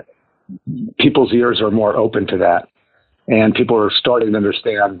 people's ears are more open to that, and people are starting to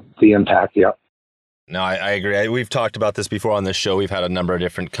understand the impact. Yeah. No, I agree. We've talked about this before on this show. We've had a number of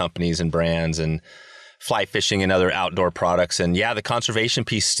different companies and brands and fly fishing and other outdoor products. And yeah, the conservation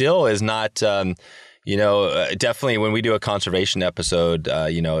piece still is not, definitely when we do a conservation episode,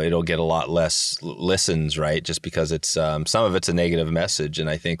 it'll get a lot less listens, right? Just because it's, some of it's a negative message. And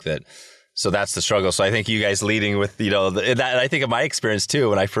I think so that's the struggle. So I think you guys leading with, that I think of my experience too,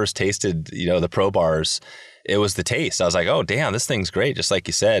 when I first tasted, the Probars, it was the taste. I was like, "Oh, damn, this thing's great," just like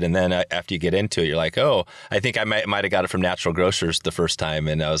you said. And then after you get into it, you're like, "Oh," I think I might have got it from Natural Grocers the first time.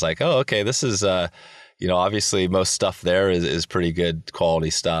 And I was like, "Oh, okay, this is, obviously most stuff there is pretty good quality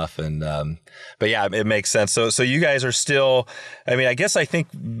stuff." And, but yeah, it makes sense. So you guys are still, I guess I think,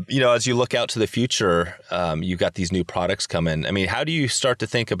 as you look out to the future, you've got these new products coming. How do you start to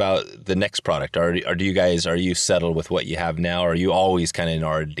think about the next product? Are you settled with what you have now? Or are you always kind of in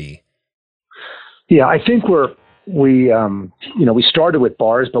R&D? Yeah, I think we started with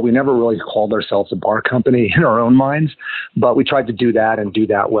bars, but we never really called ourselves a bar company in our own minds. But we tried to do that and do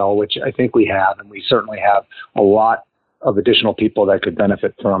that well, which I think we have, and we certainly have a lot of additional people that could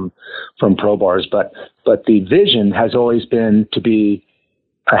benefit from Probars. But the vision has always been to be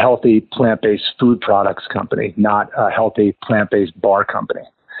a healthy plant-based food products company, not a healthy plant-based bar company.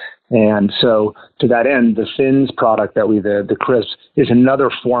 And so to that end, the Thins product that the crisps, is another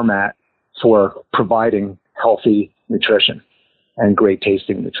format for providing healthy nutrition and great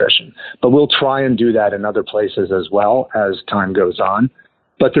tasting nutrition. But we'll try and do that in other places as well as time goes on.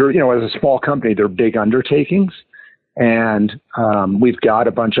 But they're, as a small company, they're big undertakings. And we've got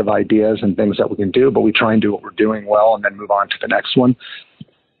a bunch of ideas and things that we can do, but we try and do what we're doing well and then move on to the next one.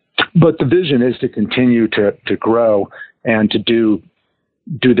 But the vision is to continue to grow and to do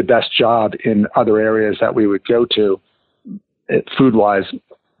the best job in other areas that we would go to food-wise,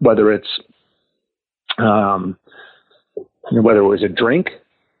 whether it's whether it was a drink,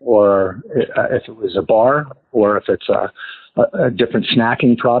 or if it was a bar, or if it's a different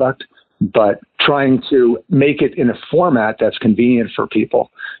snacking product, but trying to make it in a format that's convenient for people.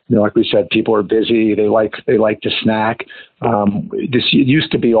 Like we said, people are busy. They like to snack. This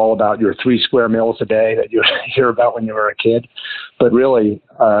used to be all about your 3 square meals a day that you hear about when you were a kid, but really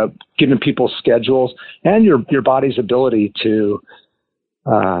giving people schedules and your body's ability to,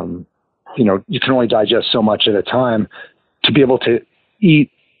 you can only digest so much at a time, to be able to eat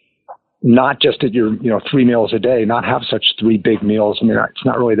not just at your, 3 meals a day, not have such 3 big meals. I mean, it's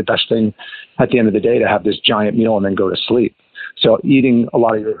not really the best thing at the end of the day to have this giant meal and then go to sleep. So eating a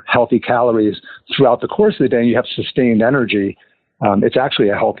lot of your healthy calories throughout the course of the day, and you have sustained energy, it's actually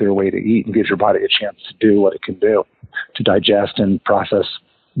a healthier way to eat and gives your body a chance to do what it can do, to digest and process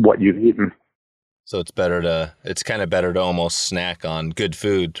what you've eaten. So it's kind of better to almost snack on good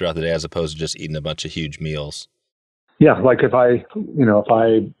food throughout the day as opposed to just eating a bunch of huge meals. Yeah, like if I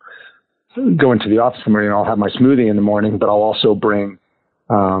go into the office somewhere, I'll have my smoothie in the morning, but I'll also bring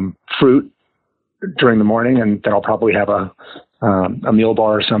fruit during the morning, and then I'll probably have a meal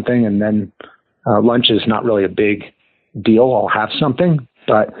bar or something, and then lunch is not really a big deal. I'll have something,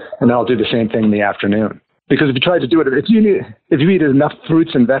 and then I'll do the same thing in the afternoon. Because if you try to do it, if you eat enough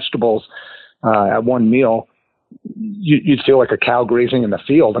fruits and vegetables at one meal, you'd feel like a cow grazing in the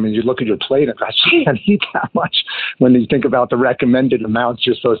field. I mean, you look at your plate and I can't eat that much when you think about the recommended amounts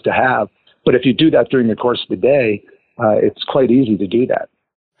you're supposed to have. But if you do that during the course of the day, it's quite easy to do that.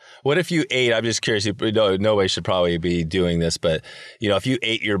 What if you ate, I'm just curious, nobody should probably be doing this, but, if you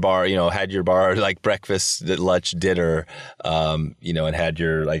ate your bar, had your bar like breakfast, lunch, dinner, and had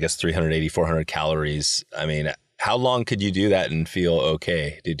your, I guess, 380, 400 calories, I mean, how long could you do that and feel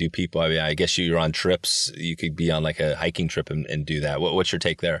okay? Do people, I mean, I guess you're on trips, you could be on like a hiking trip and do that. What's your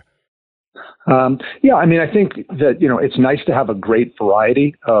take there? Yeah, I mean, I think that, it's nice to have a great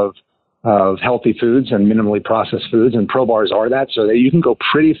variety of healthy foods and minimally processed foods, and Probars are that, so that you can go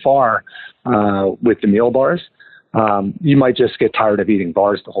pretty far with the meal bars. You might just get tired of eating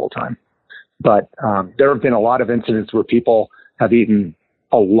bars the whole time. But there have been a lot of incidents where people have eaten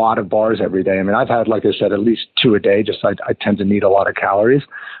a lot of bars every day. I mean, I've had, like I said, at least 2 a day. Just I tend to need a lot of calories.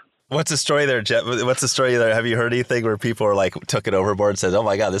 What's the story there, Jeff? What's the story there? Have you heard anything where people are like took it overboard and says, "Oh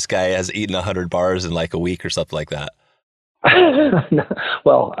my God, this guy has eaten 100 bars in like a week" or something like that?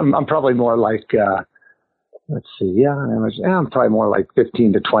 Well, I'm probably more like, let's see. Yeah, I'm probably more like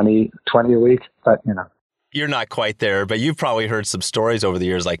 15 to 20 a week, but You're not quite there, but you've probably heard some stories over the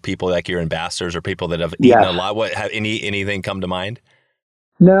years, like people like your ambassadors or people that have eaten a lot. What anything come to mind?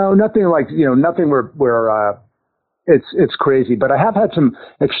 No, nothing like, nothing where it's crazy, but I have had some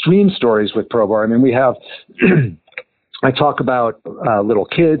extreme stories with Probar. I mean, we have, I talk about little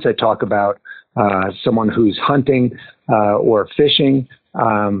kids. I talk about someone who's hunting or fishing.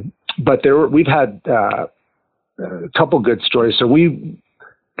 But we've had a couple good stories. So we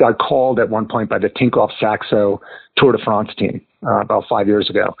got called at one point by the Tinkoff Saxo Tour de France team about 5 years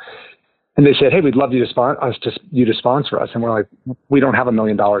ago. And they said, "Hey, we'd love you to sponsor us." And we're like, "We don't have $1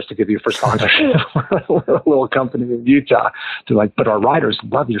 million to give you for sponsorship. We're a little company in Utah." They're like, "But our riders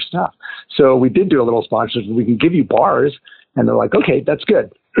love your stuff." So we did do a little sponsorship. We can give you bars. And they're like, "Okay, that's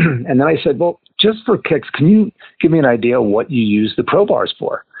good." And then I said, "Well, just for kicks, can you give me an idea what you use the Probars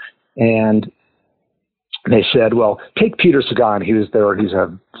for?" And they said, "Well, take Peter Sagan. He's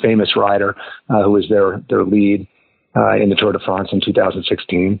a famous rider who was their lead in the Tour de France in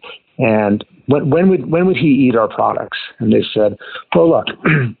 2016. And when would he eat our products?" And they said, "Well, look,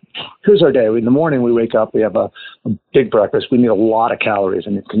 here's our day. In the morning, we wake up, we have a big breakfast. We need a lot of calories.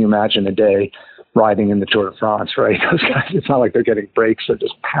 And can you imagine a day riding in the Tour de France, right? Those guys, it's not like they're getting breaks. They're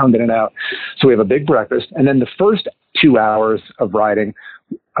just pounding it out. So we have a big breakfast. And then the first 2 hours of riding,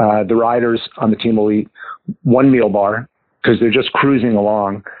 the riders on the team will eat 1 meal bar because they're just cruising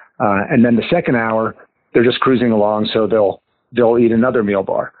along. And then the second hour, they're just cruising along. So they'll eat another meal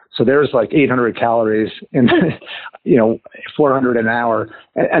bar. So there's like 800 calories and, 400 an hour.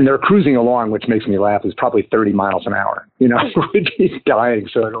 And they're cruising along, which makes me laugh. It's probably 30 miles an hour. We'd be dying.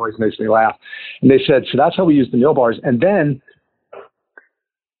 So it always makes me laugh. And they said, so that's how we use the meal bars. And then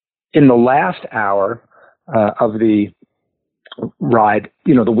in the last hour of the ride,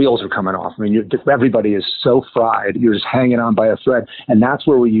 the wheels are coming off. I mean, everybody is so fried. You're just hanging on by a thread. And that's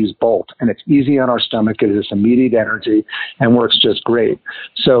where we use Bolt. And it's easy on our stomach. It is immediate energy and works just great.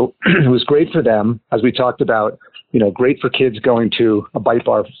 So it was great for them, as we talked about, great for kids going to a Bite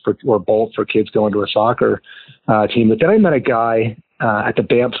Bar or Bolt for kids going to a soccer team. But then I met a guy at the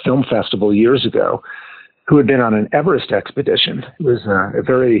Banff Film Festival years ago who had been on an Everest expedition. It was a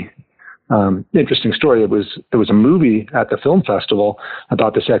very interesting story. There was a movie at the film festival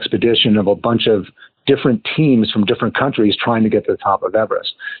about this expedition of a bunch of different teams from different countries trying to get to the top of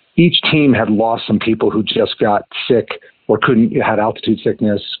Everest. Each team had lost some people who just got sick or had altitude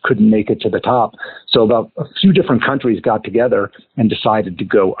sickness, couldn't make it to the top. So about a few different countries got together and decided to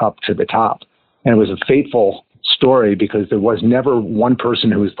go up to the top. And it was a fateful story because there was never one person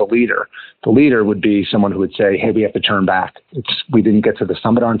who was the leader. The leader would be someone who would say, "Hey, we have to turn back. We didn't get to the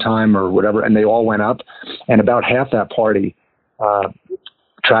summit on time," or whatever. And they all went up. And about half that party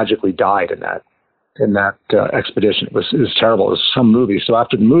tragically died in that expedition. It was terrible. It was some movie. So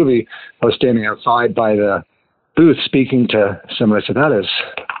after the movie, I was standing outside by the booth speaking to someone. I said, that is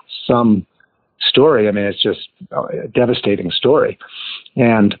some story. I mean, it's just a devastating story.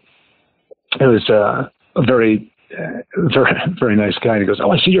 And it was a very, very nice guy. And he goes,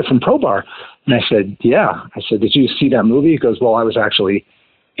 oh, I see you're from Probar. And I said, yeah. I said, did you see that movie? He goes, well, I was actually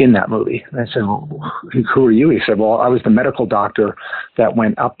in that movie. And I said, well, who are you? He said, well, I was the medical doctor that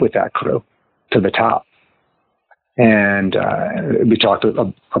went up with that crew to the top. And we talked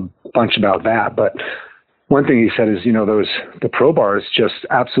a bunch about that. But one thing he said is, the Probars just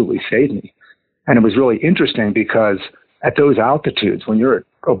absolutely saved me. And it was really interesting because at those altitudes, when you're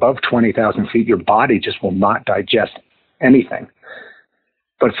above 20,000 feet, your body just will not digest anything.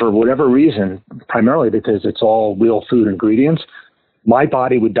 But for whatever reason, primarily because it's all real food ingredients, my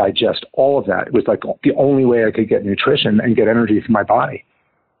body would digest all of that. It was like the only way I could get nutrition and get energy from my body.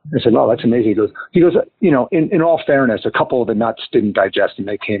 I said, "Oh, that's amazing." He goes, in all fairness, a couple of the nuts didn't digest and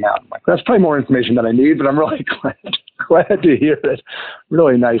they came out. I'm like, that's probably more information than I need, but I'm really glad to hear it.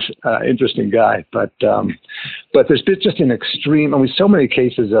 Really nice, interesting guy. But there's been just an extreme, so many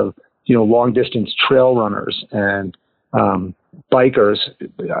cases of, long distance trail runners and bikers,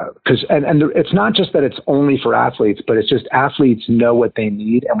 and it's not just that it's only for athletes, but it's just athletes know what they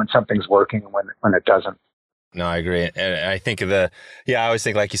need and when something's working and when it doesn't. No, I agree. And I think I always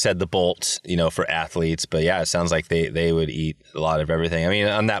think, like you said, the Bolt, for athletes. But yeah, it sounds like they would eat a lot of everything. I mean,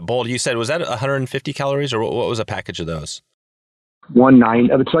 on that Bolt, you said, was that 150 calories or what was a package of those?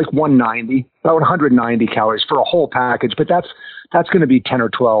 190. It's like 190, about 190 calories for a whole package. But that's going to be 10 or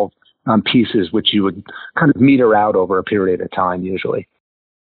 12 pieces, which you would kind of meter out over a period of time usually.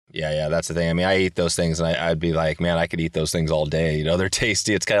 Yeah, that's the thing. I mean, I eat those things and I'd be like, man, I could eat those things all day. They're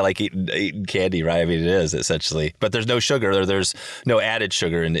tasty. It's kind of like eating candy, right? I mean, it is essentially. But there's no sugar or there's no added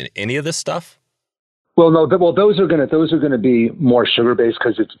sugar in any of this stuff? Well, no. Well, those are going to be more sugar-based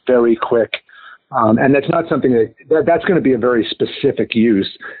because it's very quick. And that's not something that's going to be a very specific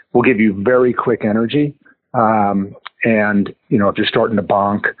use. Will give you very quick energy. And, if you're starting to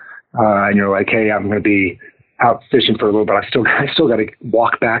bonk and you're like, hey, I'm going to be out fishing for a little bit, I still got to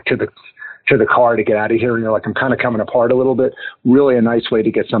walk back to the car to get out of here. And you're like, I'm kind of coming apart a little bit. Really a nice way to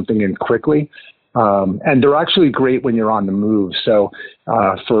get something in quickly. And they're actually great when you're on the move. So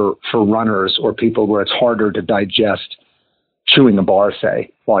for runners or people where it's harder to digest chewing a bar,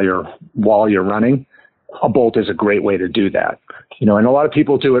 say, while you're running, a Bolt is a great way to do that. And a lot of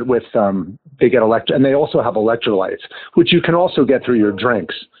people do it with they get and they also have electrolytes, which you can also get through your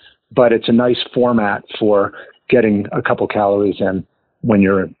drinks. But it's a nice format for getting a couple calories in when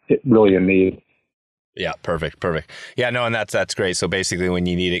you're really in need. Yeah, perfect. Yeah, no, and that's great. So basically, when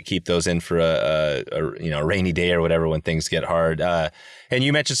you need it, keep those in for a rainy day or whatever when things get hard. And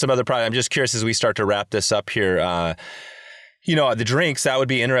you mentioned some other products. I'm just curious as we start to wrap this up here. The drinks, that would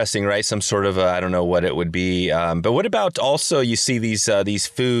be interesting, right? Some sort of, I don't know what it would be. But what about also you see these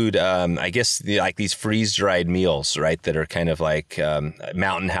food, I guess like these freeze-dried meals, right? That are kind of like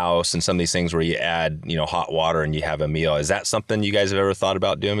Mountain House and some of these things where you add, hot water and you have a meal. Is that something you guys have ever thought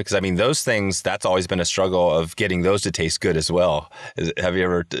about doing? Because those things, that's always been a struggle of getting those to taste good as well. Have you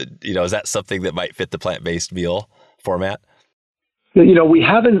ever, is that something that might fit the plant-based meal format? We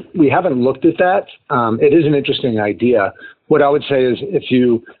haven't looked at that. It is an interesting idea. What I would say is if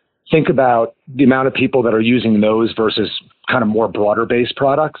you think about the amount of people that are using those versus kind of more broader based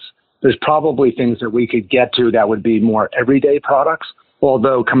products, there's probably things that we could get to that would be more everyday products,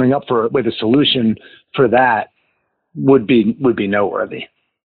 although coming up with a solution for that would be noteworthy.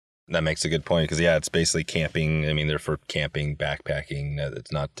 That makes a good point because, it's basically camping. They're for camping, backpacking.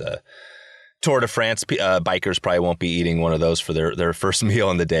 It's not Tour de France. Bikers probably won't be eating one of those for their first meal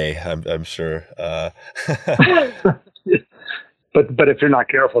in the day, I'm sure. But if you're not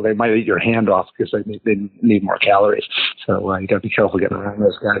careful, they might eat your hand off because they need more calories. So you got to be careful getting around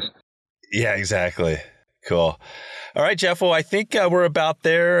those guys. Yeah, exactly. Cool. All right, Jeff. Well, I think we're about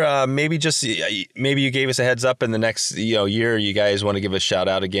there. Maybe you gave us a heads up in the next year. You guys want to give a shout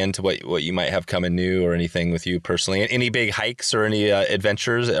out again to what you might have coming new or anything with you personally? Any big hikes or any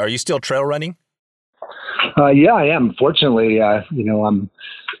adventures? Are you still trail running? Yeah, I am. Fortunately, when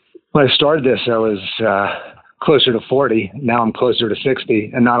I started this, I was closer to 40. Now I'm closer to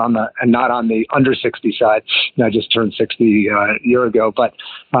 60, and not on the under 60 side. I just turned 60 a year ago, but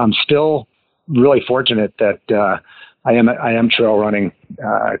I'm still really fortunate that I am trail running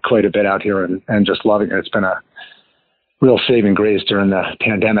quite a bit out here and just loving it. It's been a real saving grace during the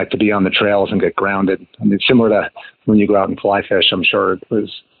pandemic to be on the trails and get grounded. Similar to when you go out and fly fish, I'm sure it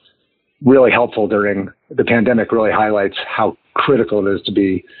was really helpful during the pandemic. Really highlights how critical it is to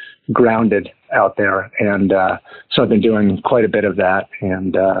be grounded out there. And so I've been doing quite a bit of that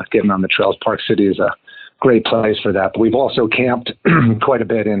and getting on the trails. Park City is a great place for that. But we've also camped quite a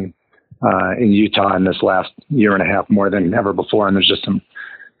bit in Utah in this last year and a half, more than ever before. And there's just some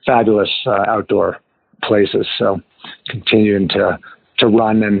fabulous outdoor places. So continuing to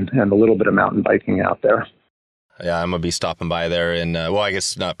run and a little bit of mountain biking out there. Yeah, I'm going to be stopping by there. And I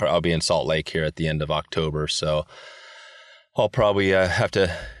guess not. I'll be in Salt Lake here at the end of October. So I'll probably have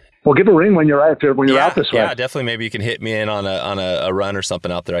to. Well, give a ring when you're out this way. Yeah, definitely. Maybe you can hit me in on a run or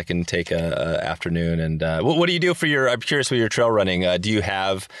something out there. I can take a afternoon. And what do you do for I'm curious with your trail running. Do you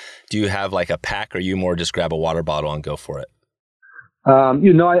have like a pack, or you more just grab a water bottle and go for it? I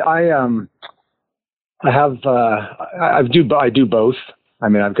do both. I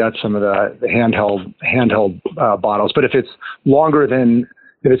mean, I've got some of the handheld bottles, but if it's longer than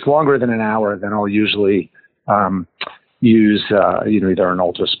an hour, then I'll usually use either an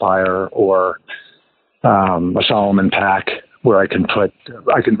Ultra Spire or a Solomon pack where I can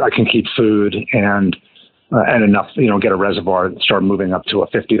keep food and enough, get a reservoir and start moving up to a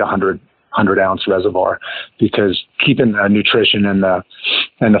 50 to 100 ounce reservoir, because keeping the nutrition and the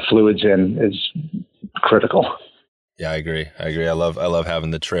fluids in is critical. Yeah, I agree. I love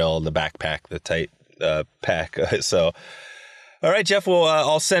having the trail, the backpack, the tight pack. So, all right, Jeff, well,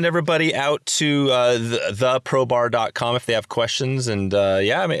 I'll send everybody out to theprobar.com if they have questions. And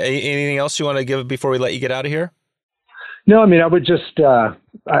anything else you want to give before we let you get out of here? No, I mean, I would just try,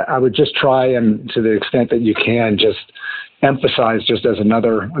 and to the extent that you can, just emphasize just as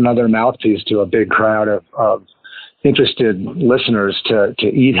another mouthpiece to a big crowd of interested listeners to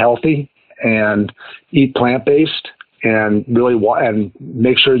eat healthy and eat plant-based, and really and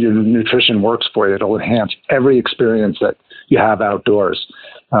make sure your nutrition works for you. It'll enhance every experience that you have outdoors,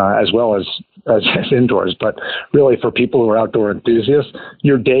 as well as indoors. But really, for people who are outdoor enthusiasts,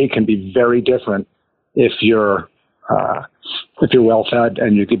 your day can be very different if you're well fed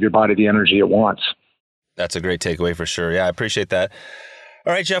and you give your body the energy it wants. That's a great takeaway for sure. Yeah, I appreciate that.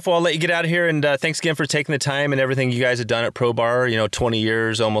 All right, Jeff, well, I'll let you get out of here. And thanks again for taking the time and everything you guys have done at Probar.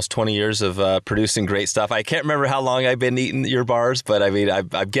 Almost 20 years of producing great stuff. I can't remember how long I've been eating your bars, but I mean, I'm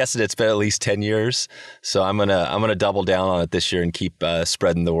guessing it's been at least 10 years. So I'm gonna double down on it this year and keep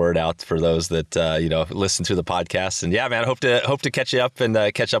spreading the word out for those that listen to the podcast. And yeah, man, I hope to catch you up and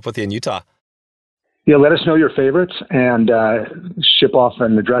catch up with you in Utah. Yeah, let us know your favorites and ship off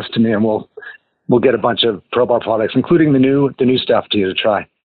an address to me, and we'll get a bunch of Probar products, including the new stuff to you to try.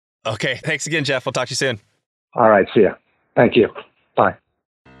 Okay. Thanks again, Jeff. We'll talk to you soon. All right. See ya. Thank you. Bye.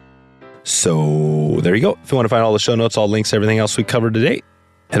 So there you go. If you want to find all the show notes, all links, everything else we covered today,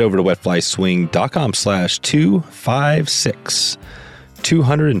 head over to wetflyswing.com/256.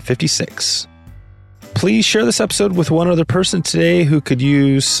 256. Please share this episode with one other person today who could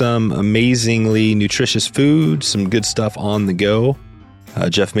use some amazingly nutritious food, some good stuff on the go.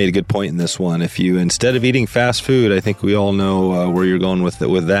 Jeff made a good point in this one. If you, instead of eating fast food, I think we all know where you're going with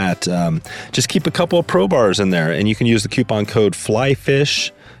that. Just keep a couple of Probars in there, and you can use the coupon code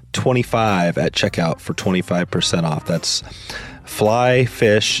FLYFISH25 at checkout for 25% off. That's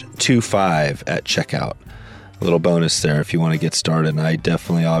FLYFISH25 at checkout. A little bonus there if you want to get started. And I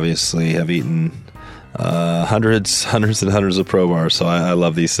definitely, obviously, have eaten hundreds and hundreds of Probars, so I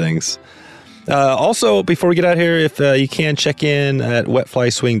love these things. Also, before we get out here, if you can check in at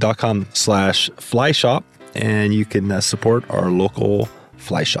wetflyswing.com/flyshop, and you can support our local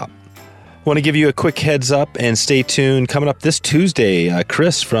fly shop. Want to give you a quick heads up and stay tuned. Coming up this Tuesday,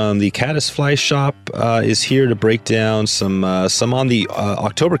 Chris from the Caddis Fly Shop is here to break down some on the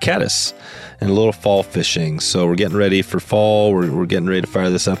October caddis and a little fall fishing. So we're getting ready for fall. We're getting ready to fire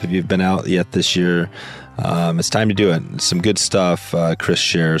this up. If you've been out yet this year, it's time to do it. Some good stuff Chris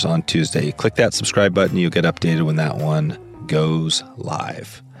shares on Tuesday. Click that subscribe button. You'll get updated when that one goes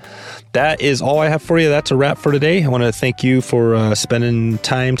live. That is all I have for you. That's a wrap for today. I want to thank you for spending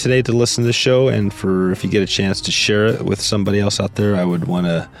time today to listen to the show, and for if you get a chance to share it with somebody else out there, I would want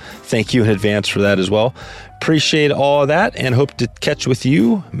to thank you in advance for that as well. Appreciate all of that, and hope to catch with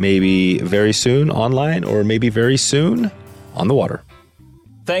you maybe very soon online, or maybe very soon on the water.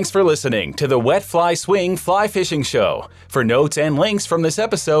 Thanks for listening to the Wet Fly Swing Fly Fishing Show. For notes and links from this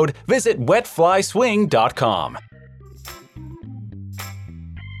episode, visit wetflyswing.com.